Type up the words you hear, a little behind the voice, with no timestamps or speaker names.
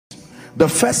The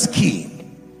first key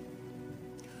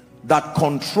that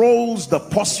controls the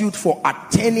pursuit for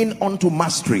attaining unto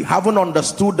mastery, having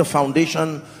understood the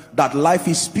foundation that life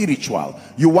is spiritual,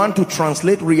 you want to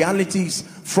translate realities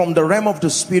from the realm of the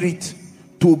spirit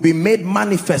to be made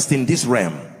manifest in this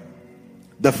realm.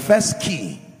 The first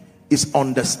key is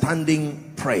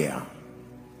understanding prayer.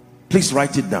 Please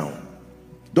write it down.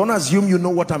 Don't assume you know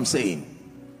what I'm saying.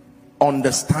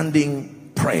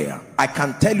 Understanding prayer. I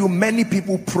can tell you many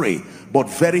people pray, but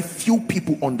very few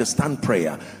people understand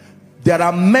prayer. There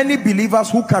are many believers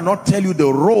who cannot tell you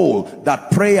the role that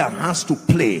prayer has to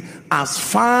play as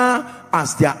far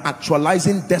as their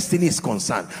actualizing destiny is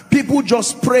concerned. People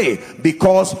just pray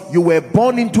because you were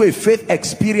born into a faith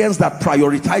experience that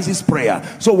prioritizes prayer.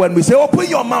 So when we say open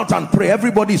your mouth and pray,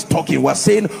 everybody is talking. We're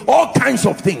saying all kinds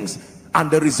of things, and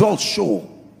the results show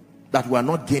that we are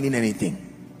not gaining anything.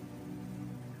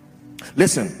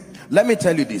 Listen, let me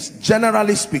tell you this.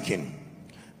 Generally speaking,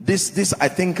 this I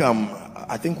think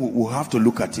we'll have to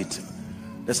look at it.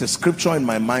 There's a scripture in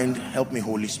my mind. Help me,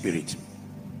 Holy Spirit.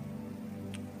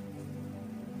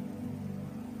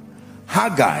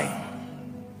 Haggai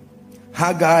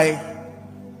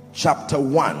chapter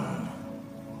 1.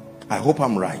 I hope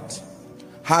I'm right.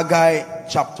 Haggai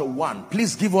chapter 1.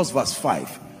 Please give us verse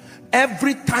 5.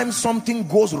 Every time something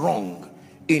goes wrong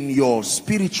in your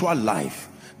spiritual life,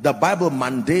 the Bible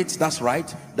mandates, that's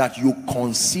right, that you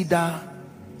consider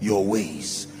your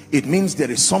ways. It means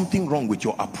there is something wrong with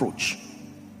your approach.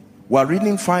 We're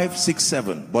reading 5, 6,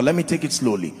 7, but let me take it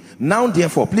slowly. Now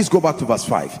therefore, please go back to verse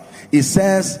 5. It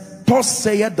says, thus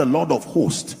saith the Lord of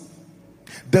hosts,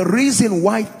 the reason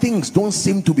why things don't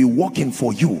seem to be working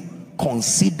for you,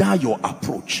 consider your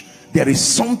approach. There is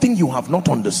something you have not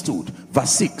understood.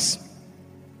 Verse 6.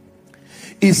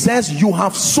 It says, you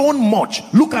have sown much.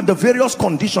 Look at the various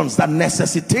conditions that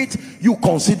necessitate you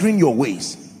considering your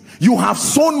ways. You have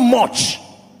sown much,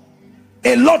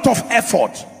 a lot of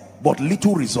effort, but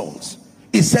little results.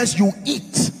 It says you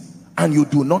eat and you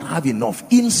do not have enough.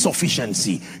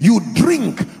 Insufficiency. You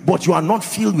drink but you are not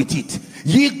filled with it.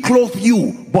 Ye clothe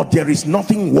you, but there is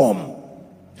nothing warm.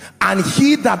 And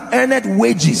he that earneth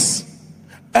wages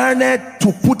earneth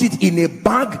to put it in a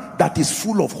bag that is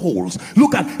full of holes.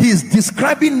 Look at, he is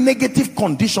describing negative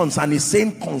conditions and is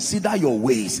saying consider your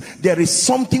ways. There is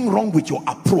something wrong with your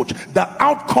approach. The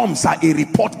outcomes are a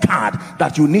report card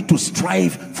that you need to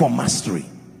strive for mastery.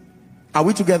 Are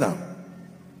we together?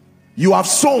 You have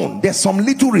sown, there's some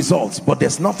little results, but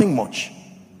there's nothing much.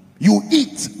 You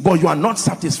eat but you are not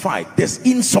satisfied, there's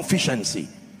insufficiency.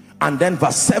 And then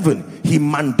verse 7, he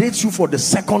mandates you for the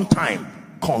second time,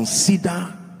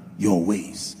 consider your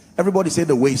ways. Everybody say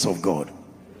the ways of God.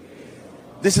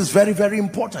 This is very, very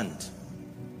important.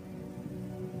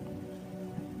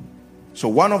 So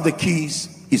one of the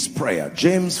keys is prayer.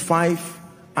 James 5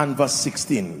 and verse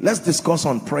 16. Let's discuss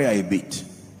on prayer a bit.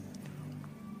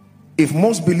 If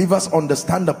most believers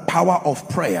understand the power of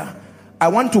prayer, I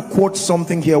want to quote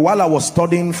something here. While I was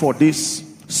studying for this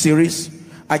series,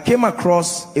 I came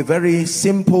across a very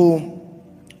simple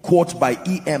quote by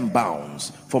E.M.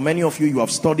 Bounds. For many of you, you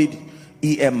have studied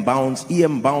E.M. Bounds.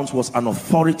 E.M. Bounds was an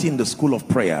authority in the school of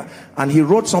prayer, and he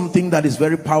wrote something that is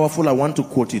very powerful. I want to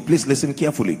quote it. Please listen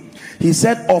carefully. He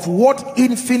said, of what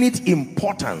infinite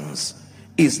importance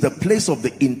is the place of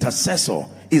the intercessor,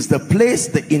 is the place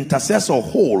the intercessor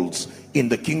holds in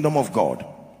the kingdom of God.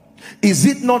 Is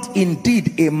it not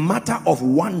indeed a matter of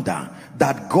wonder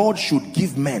that God should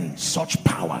give men such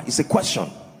power? It's a question.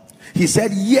 He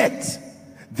said, yet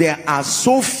there are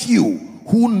so few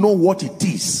who know what it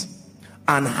is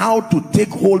and how to take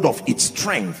hold of its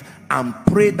strength and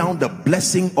pray down the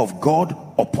blessing of God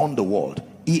upon the world.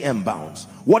 E.M. Bounds.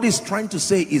 What he's trying to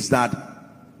say is that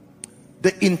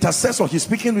the intercessor, he's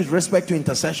speaking with respect to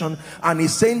intercession, and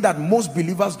he's saying that most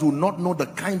believers do not know the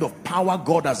kind of power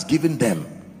God has given them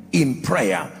in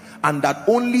prayer, and that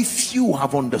only few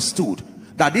have understood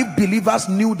that if believers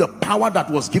knew the power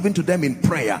that was given to them in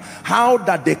prayer, how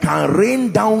that they can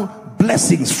rain down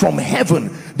blessings from heaven,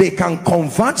 they can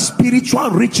convert spiritual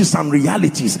riches and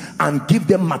realities and give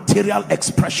them material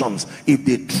expressions if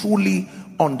they truly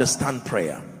understand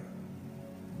prayer.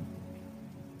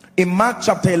 In Mark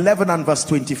chapter 11 and verse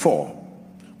 24,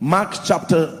 Mark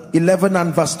chapter 11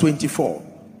 and verse 24,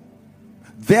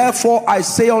 therefore I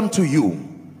say unto you,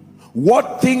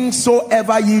 what things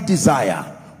soever ye desire,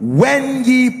 when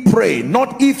ye pray,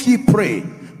 not if ye pray,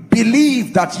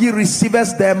 believe that ye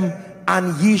receiveth them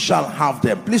and ye shall have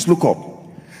them. Please look up.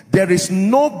 There is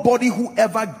nobody who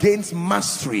ever gains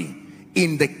mastery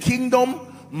in the kingdom,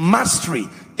 mastery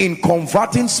in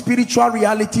converting spiritual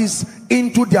realities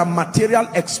into their material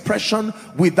expression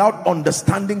without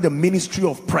understanding the ministry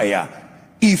of prayer.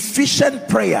 Efficient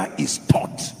prayer is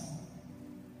taught.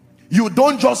 You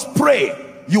don't just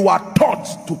pray, you are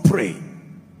taught to pray.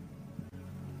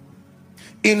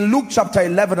 In Luke chapter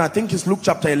 11, I think it's Luke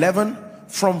chapter 11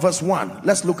 from verse 1.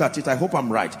 Let's look at it. I hope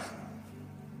I'm right.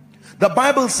 The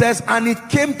Bible says, and it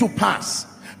came to pass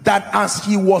that as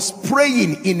he was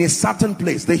praying in a certain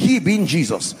place, the he being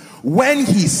Jesus, when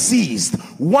he ceased,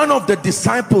 one of the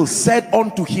disciples said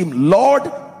unto him, Lord,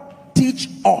 teach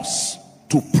us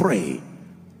to pray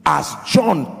as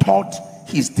John taught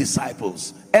his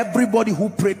disciples. Everybody who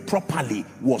prayed properly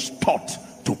was taught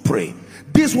to pray.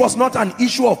 This was not an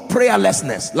issue of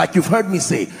prayerlessness, like you've heard me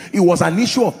say. It was an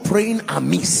issue of praying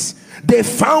amiss. They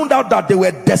found out that they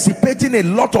were dissipating a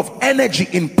lot of energy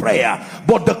in prayer,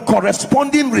 but the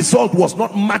corresponding result was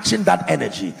not matching that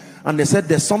energy. And they said,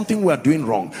 there's something we're doing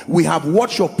wrong. We have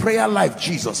watched your prayer life,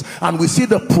 Jesus, and we see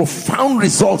the profound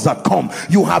results that come.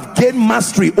 You have gained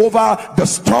mastery over the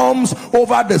storms,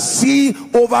 over the sea,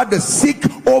 over the sick,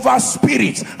 over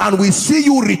spirits, and we see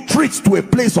you retreat to a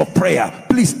place of prayer.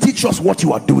 Please teach us what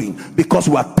you are doing, because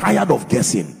we are tired of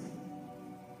guessing.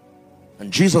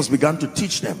 And Jesus began to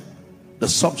teach them the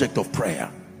subject of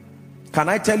prayer. Can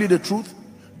I tell you the truth?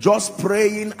 Just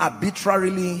praying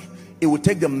arbitrarily, it will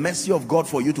take the mercy of God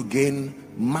for you to gain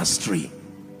mastery.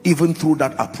 Even through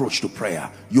that approach to prayer,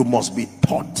 you must be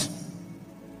taught.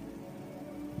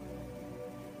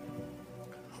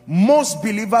 Most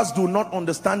believers do not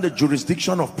understand the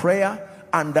jurisdiction of prayer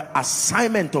and the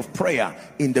assignment of prayer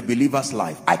in the believer's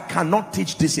life. I cannot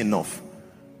teach this enough.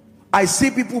 I see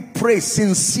people pray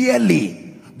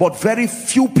sincerely, but very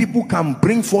few people can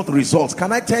bring forth results.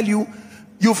 Can I tell you,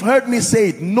 you've heard me say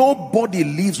it, nobody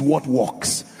lives what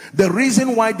works. The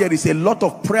reason why there is a lot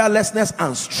of prayerlessness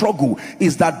and struggle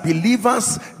is that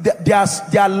believers,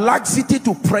 their laxity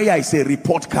to prayer is a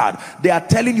report card. They are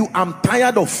telling you, I'm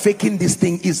tired of faking this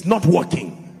thing, it's not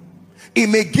working. It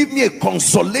may give me a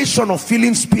consolation of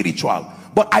feeling spiritual,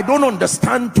 but I don't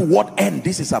understand to what end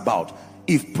this is about.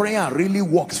 If prayer really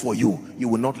works for you, you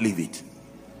will not leave it.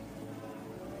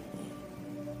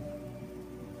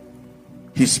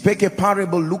 He spake a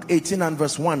parable, Luke 18 and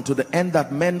verse 1, to the end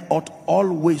that men ought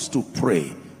always to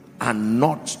pray and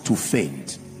not to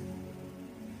faint.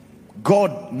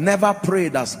 God never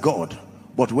prayed as God,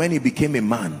 but when he became a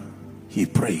man, he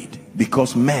prayed,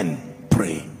 because men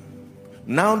pray.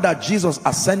 Now that Jesus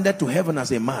ascended to heaven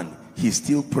as a man, he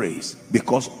still prays,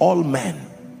 because all men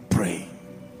pray.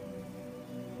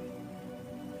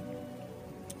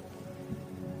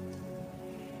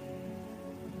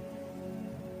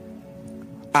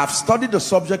 I've studied the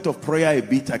subject of prayer a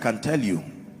bit, I can tell you,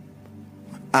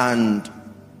 and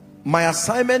my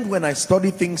assignment when I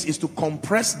study things is to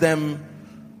compress them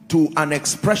to an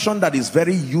expression that is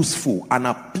very useful and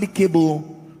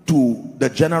applicable to the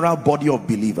general body of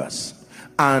believers.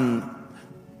 And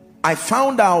I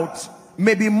found out,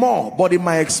 maybe more, but in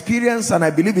my experience, and I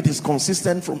believe it is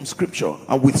consistent from scripture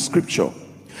and with scripture,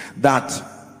 that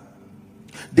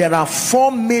there are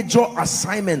 4 major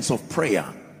assignments of prayer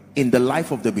in the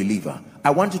life of the believer. I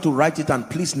want you to write it, and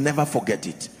please never forget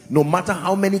it. No matter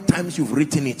how many times you've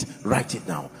written it, write it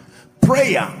now.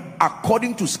 Prayer,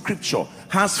 according to scripture,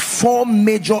 has 4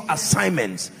 major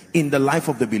assignments in the life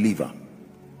of the believer.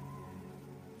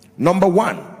 Number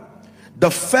 1,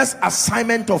 the first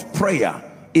assignment of prayer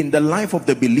in the life of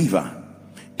the believer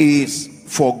is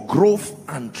for growth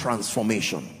and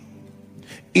transformation.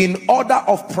 In order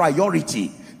of priority,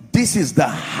 this is the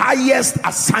highest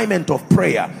assignment of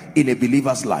prayer in a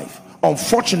believer's life.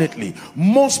 Unfortunately,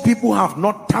 most people have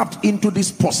not tapped into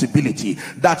this possibility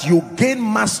that you gain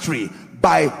mastery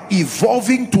by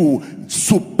evolving to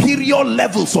superior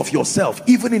levels of yourself,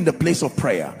 even in the place of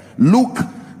prayer. Luke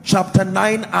chapter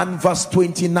 9 and verse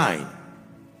 29.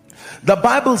 The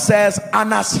Bible says,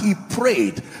 and as he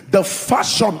prayed, the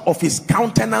fashion of his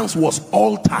countenance was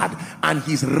altered, and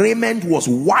his raiment was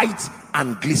white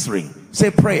and glistening. Say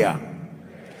prayer.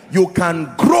 You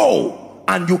can grow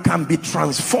and you can be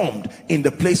transformed in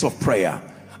the place of prayer.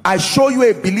 I show you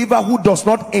a believer who does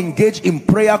not engage in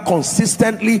prayer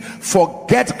consistently,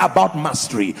 forget about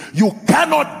mastery. You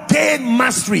cannot gain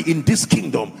mastery in this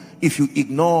kingdom if you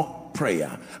ignore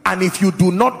prayer, and if you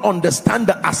do not understand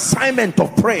the assignment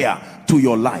of prayer to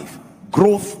your life.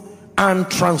 Growth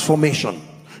and transformation.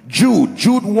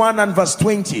 Jude 1 and verse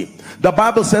 20, the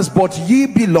Bible says, but ye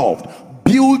beloved,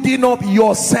 building up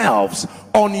yourselves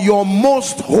on your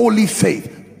most holy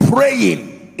faith,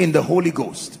 praying in the Holy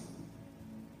Ghost.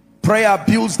 Prayer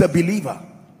builds the believer.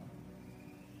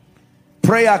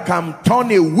 Prayer can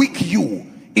turn a weak you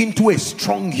into a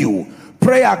strong you.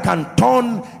 Prayer can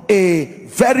turn a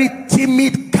very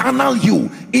timid carnal you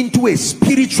into a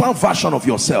spiritual version of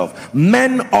yourself.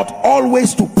 Men ought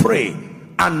always to pray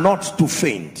and not to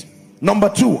faint. Number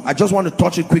two, I just want to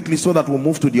touch it quickly so that we'll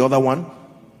move to the other one.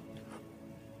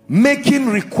 Making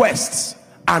requests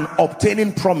and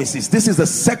obtaining promises. This is the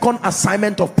second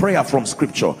assignment of prayer from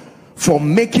scripture, for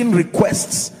making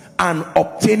requests and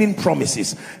obtaining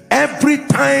promises. Every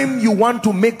time you want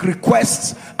to make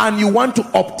requests and you want to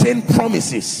obtain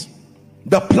promises,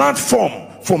 the platform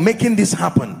for making this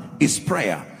happen is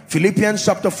prayer. Philippians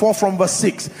chapter 4 from verse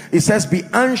 6, it says, be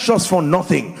anxious for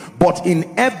nothing, but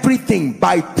in everything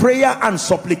by prayer and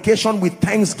supplication with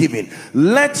thanksgiving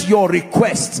let your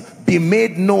requests be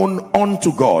made known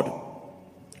unto God.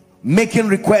 Making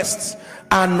requests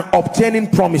and obtaining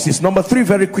promises. Number three,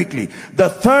 very quickly, the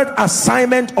third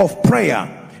assignment of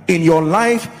prayer in your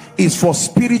life is for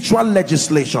spiritual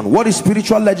legislation. What is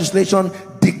spiritual legislation?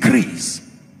 Decrees,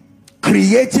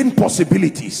 creating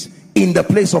possibilities in the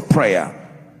place of prayer.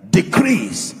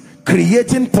 Decrees,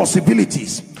 creating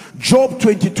possibilities. Job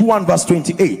 22 and verse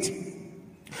 28.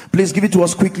 Please give it to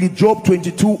us quickly. Job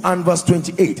 22 and verse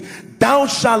 28. Thou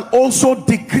shalt also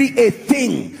decree a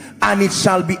thing, and it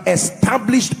shall be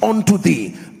established unto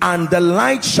thee, and the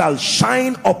light shall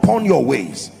shine upon your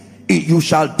ways. You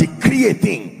shall decree a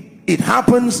thing. It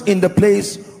happens in the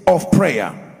place of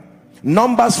prayer.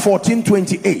 Numbers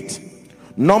 14:28.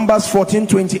 Numbers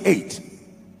 14:28.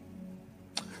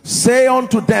 Say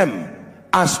unto them,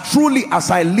 as truly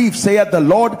as I live, saith the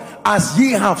Lord, as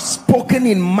ye have spoken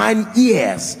in mine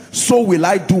ears, so will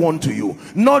I do unto you.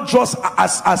 Not just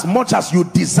as much as you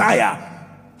desire.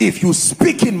 If you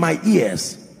speak in my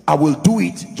ears, I will do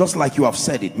it just like you have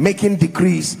said it. Making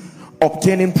decrees,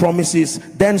 obtaining promises,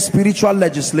 then spiritual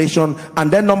legislation,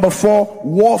 and then number four,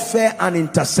 warfare and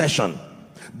intercession.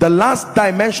 The last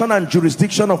dimension and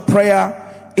jurisdiction of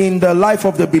prayer in the life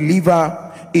of the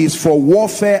believer is for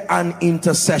warfare and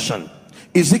intercession.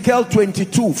 Ezekiel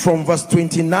 22 from verse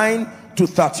 29 to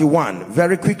 31.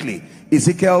 Very quickly,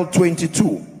 Ezekiel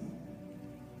 22.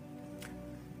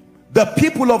 The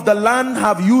people of the land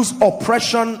have used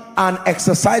oppression and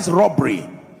exercised robbery,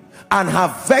 and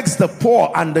have vexed the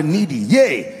poor and the needy.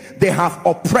 Yea, they have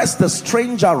oppressed the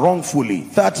stranger wrongfully.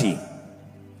 30.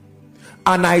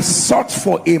 And I sought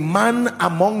for a man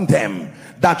among them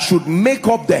that should make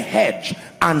up the hedge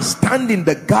and stand in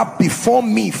the gap before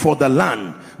me for the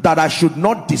land, that I should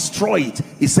not destroy it.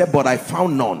 He said, but I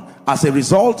found none. As a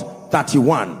result,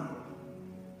 31.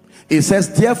 It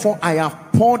says, therefore I have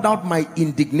poured out my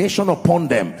indignation upon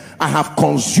them. I have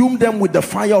consumed them with the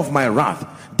fire of my wrath.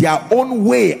 Their own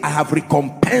way I have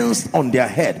recompensed on their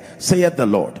head, saith the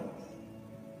Lord.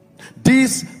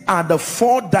 These are the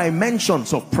four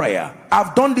dimensions of prayer.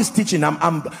 I've done this teaching.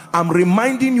 I'm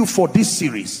reminding you for this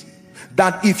series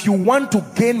that if you want to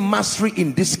gain mastery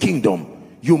in this kingdom,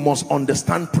 you must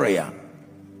understand prayer.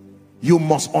 You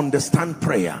must understand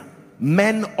prayer.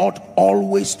 Men ought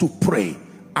always to pray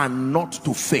and not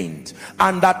to faint,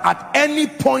 and that at any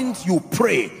point you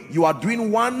pray, you are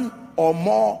doing one or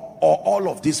more or all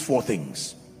of these four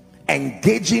things: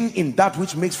 engaging in that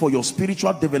which makes for your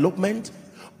spiritual development,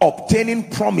 obtaining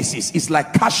promises. It's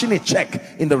like cashing a check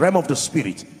in the realm of the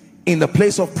spirit in the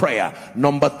place of prayer.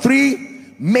 Number three,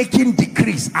 making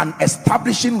decrees and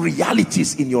establishing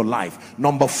realities in your life.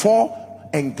 Number four,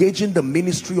 engaging the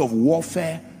ministry of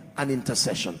warfare and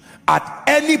intercession. At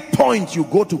any point you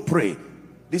go to pray,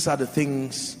 these are the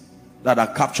things that are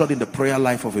captured in the prayer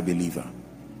life of a believer.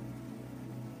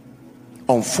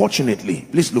 Unfortunately,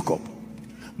 please look up,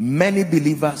 many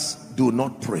believers do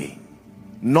not pray,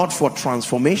 not for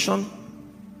transformation,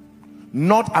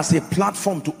 not as a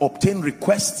platform to obtain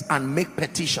requests and make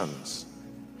petitions,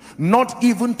 not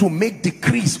even to make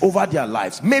decrees over their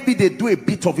lives. Maybe they do a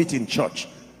bit of it in church,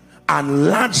 and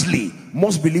largely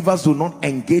most believers do not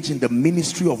engage in the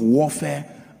ministry of warfare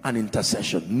and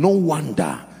intercession. No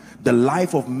wonder the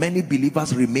life of many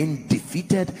believers remain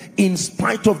defeated, in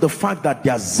spite of the fact that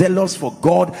they are zealous for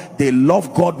God, they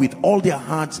love God with all their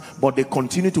hearts, but they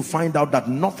continue to find out that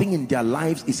nothing in their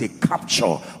lives is a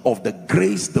capture of the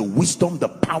grace, the wisdom, the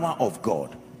power of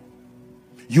God.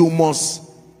 You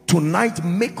must tonight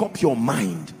make up your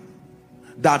mind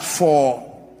that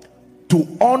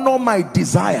to honor my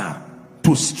desire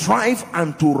to strive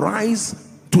and to rise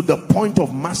to the point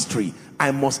of mastery, I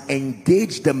must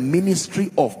engage the ministry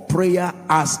of prayer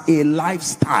as a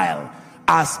lifestyle.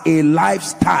 As a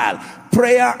lifestyle.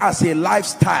 Prayer as a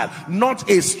lifestyle, not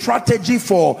a strategy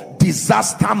for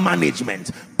disaster management.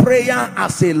 Prayer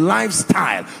as a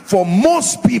lifestyle. For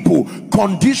most people,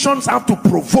 conditions have to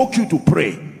provoke you to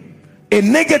pray. A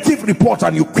negative report,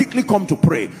 and you quickly come to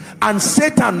pray. And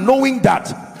Satan, knowing that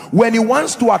when he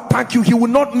wants to attack you, he will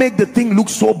not make the thing look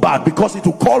so bad, because it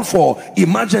will call for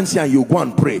emergency and you go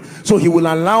and pray. So he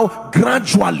will allow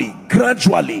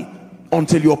gradually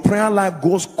until your prayer life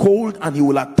goes cold, and he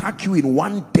will attack you in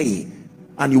one day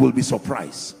and you will be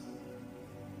surprised.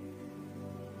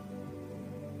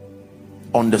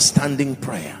 Understanding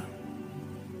prayer.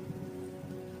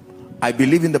 I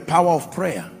believe in the power of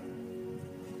prayer.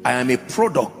 I am a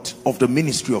product of the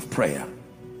ministry of prayer.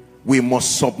 We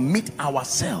must submit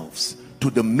ourselves to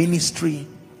the ministry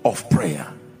of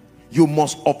prayer. You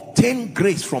must obtain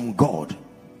grace from God.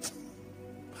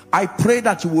 I pray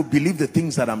that you will believe the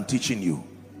things that I'm teaching you.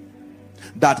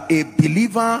 That a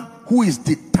believer who is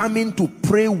determined to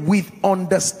pray with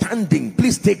understanding,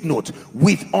 please take note,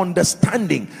 with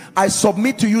understanding. I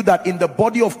submit to you that in the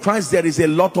body of Christ there is a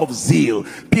lot of zeal.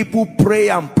 People pray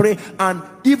and pray, and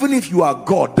even if you are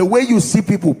God, the way you see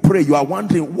people pray, you are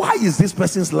wondering, why is this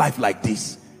person's life like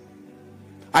this?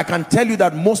 I can tell you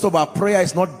that most of our prayer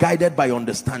is not guided by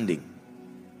understanding.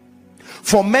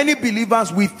 For many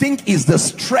believers, we think is the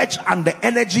stretch and the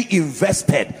energy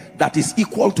invested that is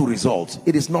equal to results.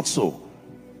 It is not so.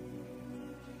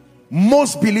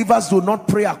 Most believers do not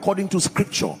pray according to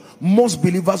scripture. Most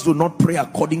believers do not pray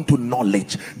according to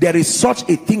knowledge. There is such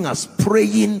a thing as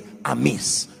praying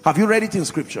amiss. Have you read it in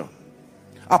scripture?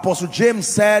 Apostle James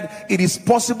said it is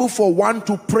possible for one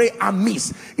to pray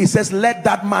amiss. He says, let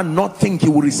that man not think he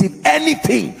will receive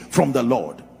anything from the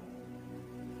Lord.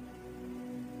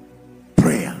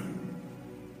 Prayer.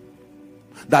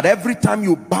 That every time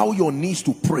you bow your knees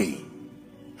to pray,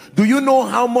 do you know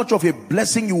how much of a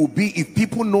blessing you will be if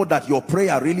people know that your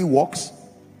prayer really works?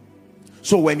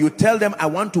 So when you tell them, I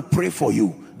want to pray for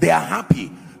you, they are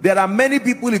happy. There are many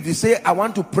people, if you say, I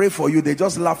want to pray for you, they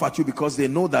just laugh at you because they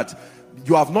know that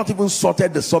you have not even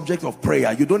sorted the subject of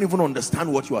prayer. You don't even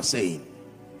understand what you are saying.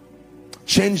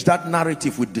 Change that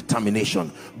narrative with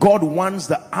determination. God wants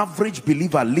the average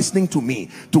believer listening to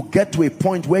me to get to a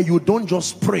point where you don't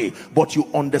just pray, but you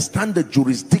understand the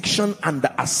jurisdiction and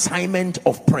the assignment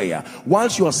of prayer.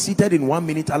 Whilst you are seated in 1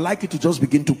 minute, I'd like you to just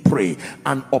begin to pray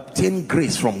and obtain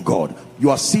grace from God.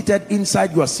 You are seated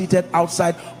inside, you are seated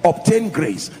outside. Obtain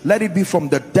grace. Let it be from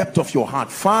the depth of your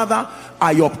heart. Father,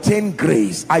 I obtain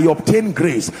grace. I obtain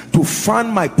grace to fan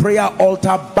my prayer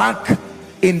altar back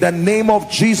in the name of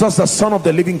Jesus, the Son of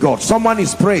the living God. Someone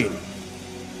is praying.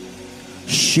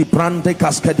 Shiprande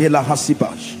kaskadela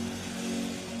hasibash.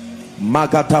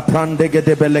 Magata prande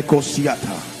gedebeleko siata.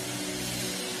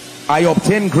 I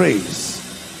obtain grace.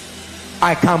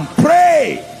 I can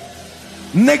pray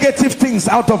negative things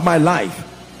out of my life.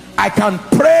 I can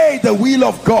pray the will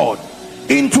of God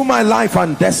into my life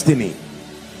and destiny.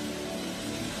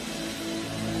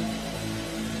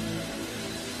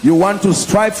 You want to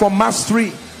strive for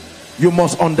mastery, you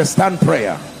must understand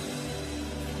prayer.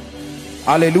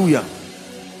 Hallelujah.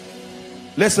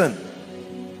 Listen,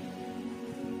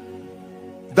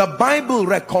 the Bible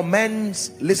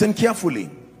recommends, listen carefully,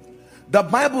 the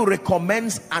Bible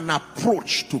recommends an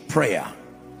approach to prayer.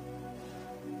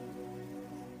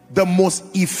 The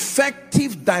most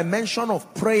effective dimension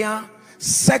of prayer,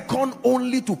 second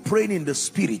only to praying in the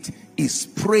spirit, is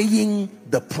praying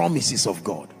the promises of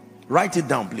God. Write it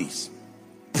down, please.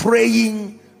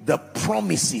 Praying the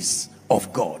promises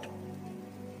of God.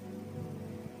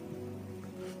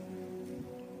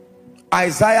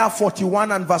 Isaiah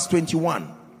 41 and verse 21.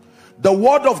 The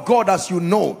word of God, as you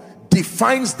know,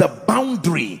 defines the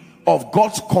boundary of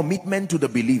God's commitment to the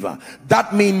believer.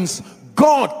 That means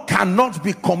God cannot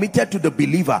be committed to the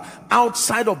believer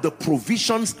outside of the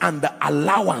provisions and the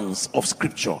allowance of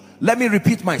scripture. Let me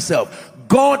repeat myself.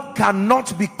 God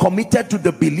cannot be committed to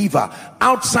the believer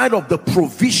outside of the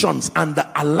provisions and the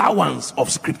allowance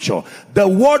of scripture. The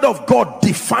word of God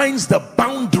defines the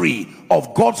boundary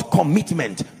of God's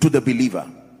commitment to the believer.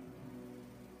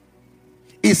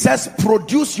 It says,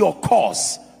 produce your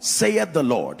cause, saith the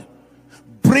Lord.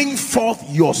 Bring forth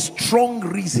your strong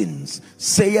reasons,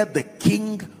 saith the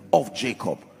King of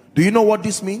Jacob. Do you know what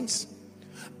this means?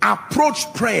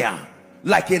 Approach prayer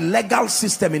like a legal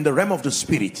system in the realm of the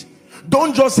spirit.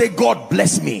 Don't just say, God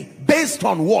bless me. Based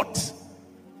on what?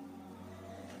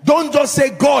 Don't just say,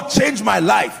 God change my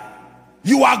life.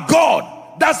 You are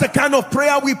God. That's the kind of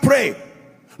prayer we pray.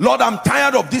 Lord, I'm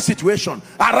tired of this situation.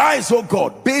 Arise, oh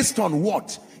God. Based on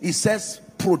what? It says,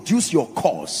 produce your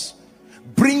cause.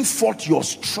 Bring forth your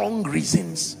strong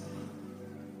reasons.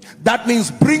 That means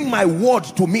bring my word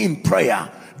to me in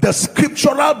prayer. The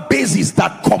scriptural basis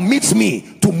that commits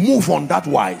me to move on that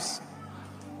wise.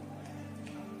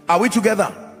 Are we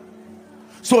together?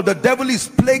 So the devil is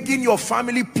plaguing your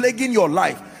family, plaguing your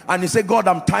life, and you say, God,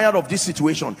 I'm tired of this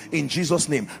situation. In Jesus'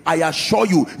 name, I assure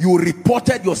you, you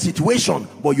reported your situation,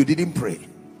 but you didn't pray.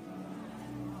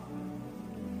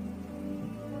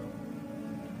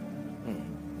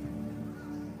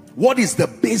 What is the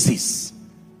basis?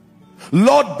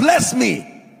 Lord, bless me.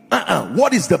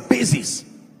 What is the basis?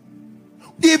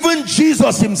 Even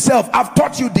Jesus himself, I've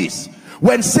taught you this.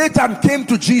 When Satan came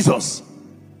to Jesus,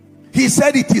 he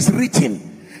said, it is written.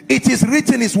 It is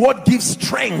written is what gives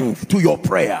strength to your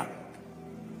prayer.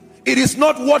 It is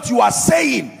not what you are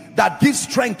saying that gives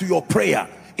strength to your prayer.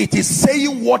 It is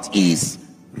saying what is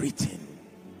written.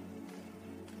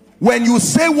 When you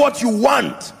say what you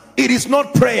want, it is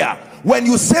not prayer. When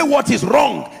you say what is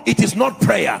wrong, it is not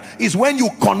prayer. It's when you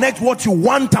connect what you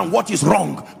want and what is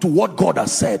wrong to what God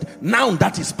has said. Now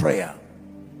that is prayer.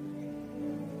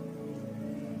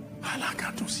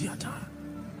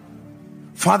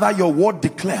 Father, your word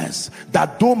declares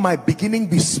that though my beginning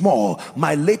be small,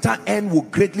 my later end will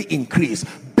greatly increase.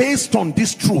 Based on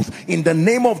this truth, in the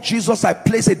name of Jesus, I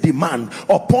place a demand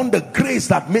upon the grace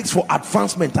that makes for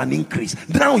advancement and increase.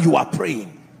 Now you are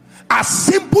praying. As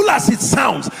simple as it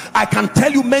sounds, I can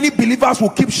tell you many believers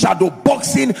will keep shadow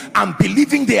boxing and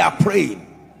believing they are praying.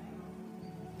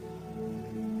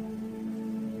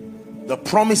 The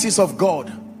promises of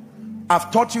God.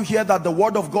 I've taught you here that the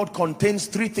word of God contains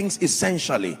three things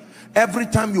essentially. Every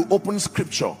time you open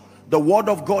scripture, the word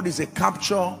of God is a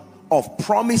capture of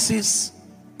promises,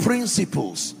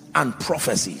 principles, and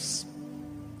prophecies.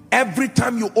 Every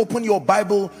time you open your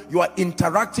Bible, you are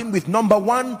interacting with, number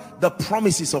one, the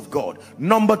promises of God.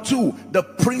 Number two, the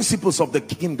principles of the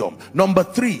kingdom. Number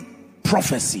three,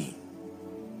 prophecy.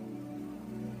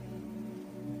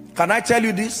 Can I tell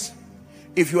you this?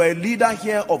 If you are a leader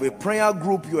here of a prayer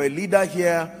group, you are a leader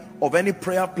here of any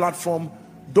prayer platform,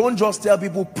 don't just tell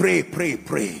people pray, pray,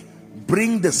 pray.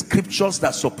 Bring the scriptures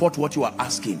that support what you are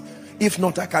asking. If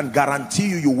not, I can guarantee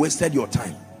you, you wasted your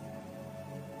time.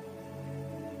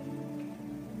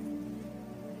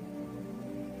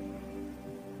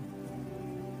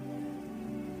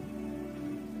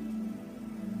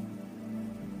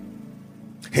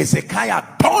 Hezekiah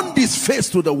turned his face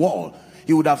to the wall.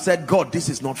 He would have said, God, this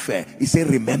is not fair. He said,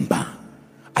 remember,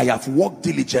 I have worked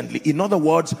diligently. In other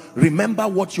words, remember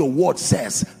what your word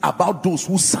says about those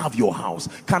who serve your house.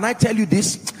 Can I tell you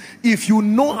this? If you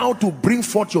know how to bring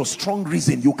forth your strong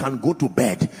reason, you can go to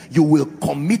bed. You will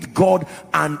commit God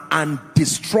and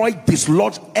destroy,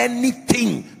 dislodge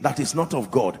anything that is not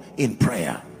of God in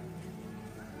prayer.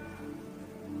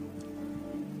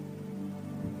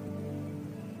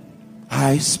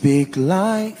 I speak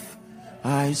life,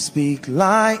 I speak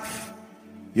life.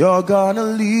 You're gonna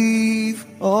leave,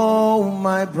 oh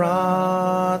my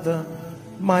brother,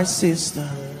 my sister.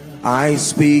 I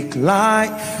speak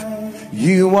life.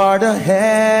 You are the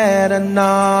head and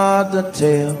not the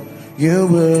tail. You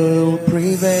will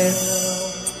prevail.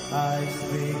 I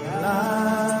speak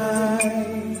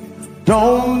life.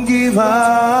 Don't give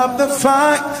up the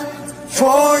fight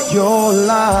for your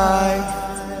life.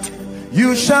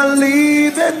 You shall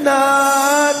live and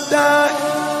not die.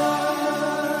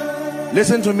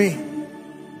 Listen to me.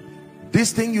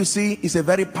 This thing you see is a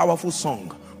very powerful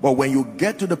song. But when you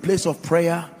get to the place of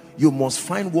prayer, you must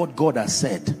find what God has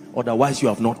said. Otherwise, you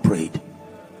have not prayed.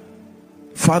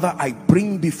 Father, I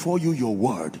bring before you your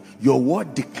word. Your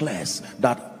word declares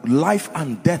that life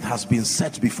and death has been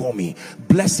set before me,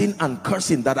 blessing and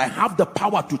cursing, that I have the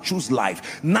power to choose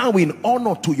life. Now, in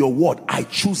honor to your word, I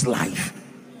choose life.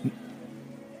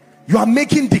 You are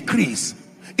making decrees.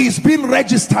 It's being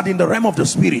registered in the realm of the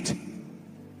spirit.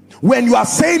 When you are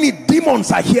saying it,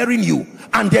 demons are hearing you,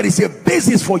 and there is a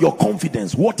basis for your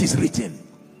confidence. What is written?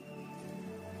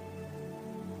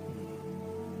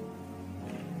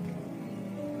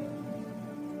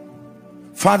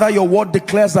 Father, your word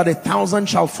declares that 1,000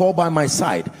 shall fall by my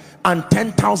side and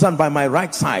 10,000 by my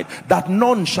right side, that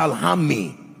none shall harm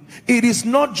me. It is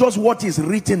not just what is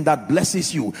written that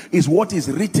blesses you, it's what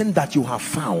is written that you have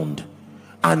found,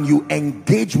 and you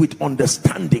engage with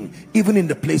understanding even in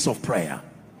the place of prayer.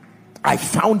 I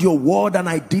found your word and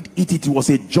I did eat it. It was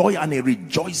a joy and a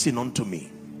rejoicing unto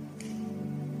me.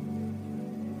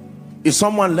 Is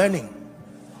someone learning?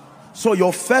 So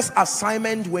your first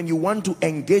assignment when you want to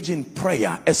engage in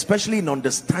prayer, especially in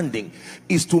understanding,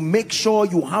 is to make sure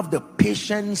you have the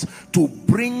patience to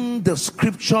bring the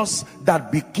scriptures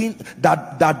that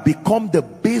become the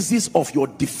basis of your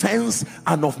defense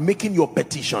and of making your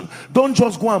petition. Don't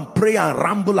just go and pray and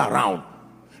ramble around.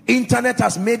 Internet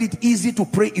has made it easy to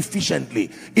pray efficiently.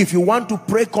 If you want to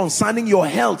pray concerning your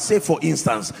health, say for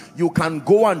instance, you can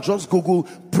go and just Google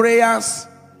prayers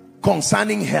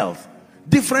concerning health.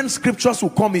 Different scriptures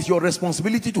will come. It's your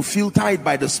responsibility to filter it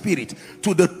by the Spirit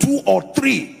to the 2 or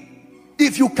 3.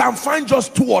 If you can find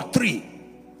just 2 or 3,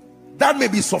 that may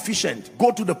be sufficient.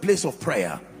 Go to the place of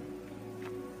prayer.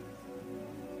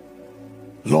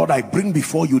 Lord, I bring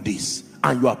before you this.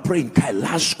 And you are praying. And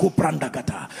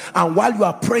while you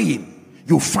are praying,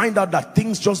 you find out that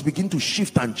things just begin to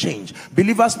shift and change.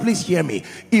 Believers, please hear me.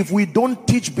 If we don't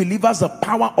teach believers the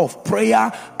power of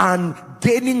prayer and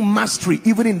gaining mastery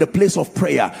even in the place of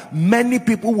prayer, many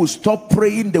people will stop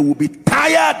praying. They will be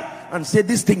tired and say,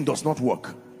 this thing does not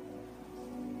work.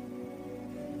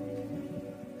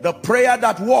 The prayer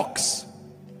that works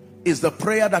is the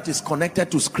prayer that is connected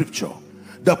to scripture.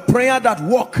 The prayer that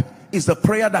works is the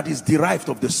prayer that is derived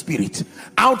of the Spirit.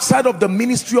 Outside of the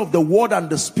ministry of the word and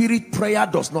the Spirit, prayer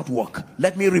does not work.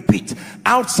 Let me repeat.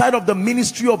 Outside of the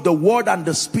ministry of the word and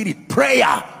the Spirit,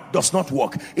 prayer does not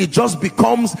work. It just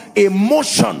becomes a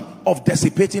motion of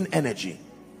dissipating energy.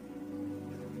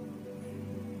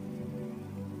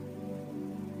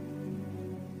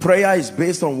 Prayer is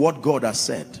based on what God has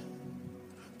said.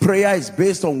 Prayer is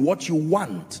based on what you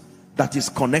want that is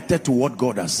connected to what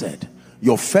God has said.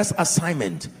 Your first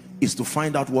assignment is to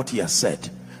find out what he has said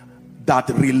that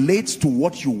relates to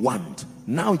what you want.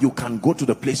 Now you can go to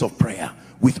the place of prayer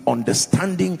with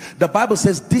understanding. The Bible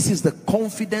says this is the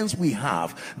confidence we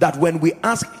have, that when we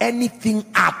ask anything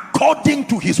according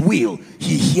to his will,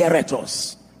 he heareth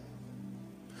us.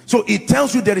 So it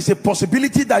tells you there is a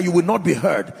possibility that you will not be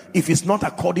heard if it's not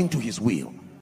according to his will.